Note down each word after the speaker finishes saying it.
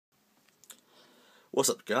What's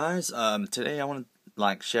up, guys? Today I want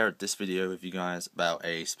to share this video with you guys about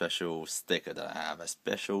a special sticker that I have, a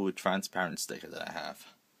special transparent sticker that I have.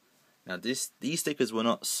 Now these stickers were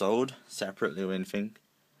not sold separately or anything.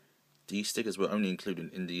 These stickers were only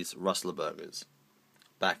included in these Rustler burgers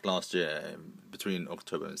back last year, between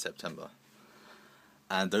October and September.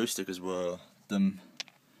 And those stickers were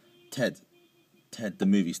Ted the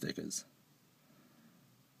movie stickers.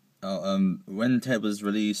 When Ted was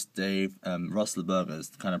released, Rustler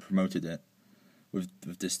Burgers kind of promoted it with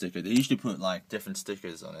this sticker. They usually put different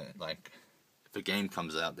stickers on it. Like if a game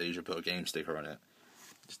comes out, they usually put a game sticker on it,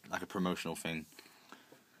 just like a promotional thing.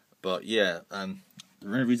 But yeah, the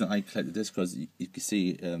only reason I collected this because you can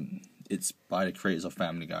see it's by the creators of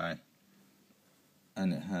Family Guy,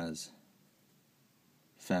 and it has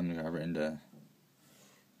Family Guy written there.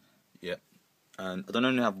 Yep, and I don't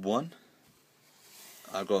only have one.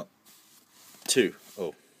 I got two.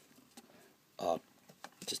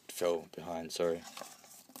 Just fell behind, sorry.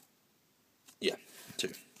 Yeah,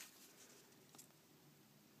 two.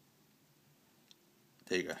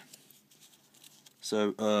 There you go.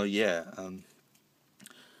 So, this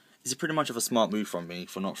is pretty much of a smart move from me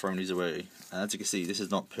for not throwing these away. And as you can see, this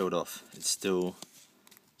is not peeled off. It's still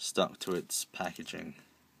stuck to its packaging.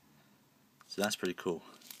 So that's pretty cool.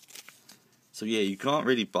 So yeah, you can't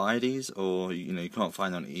really buy these, or you can't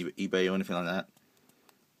find them on eBay or anything like that.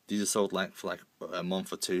 These are sold for a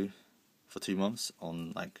month or two, for 2 months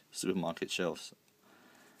on supermarket shelves,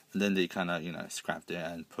 and then they kind of scrapped it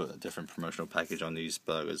and put a different promotional package on these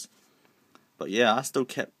burgers. But yeah, I still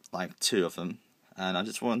kept two of them, and I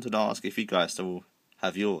just wanted to ask if you guys still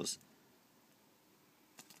have yours.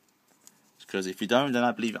 Because if you don't, then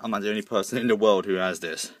I believe I'm not the only person in the world who has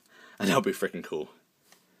this, and that'll be freaking cool.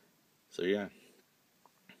 So yeah,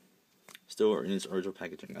 still in its original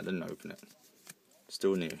packaging. I didn't open it.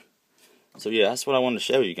 Still new. So yeah, that's what I wanted to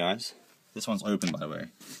share with you guys. This one's open, by the way.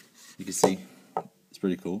 You can see it's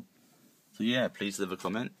pretty cool. So yeah, please leave a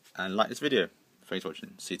comment and like this video. Thanks for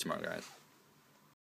watching. See you tomorrow, guys.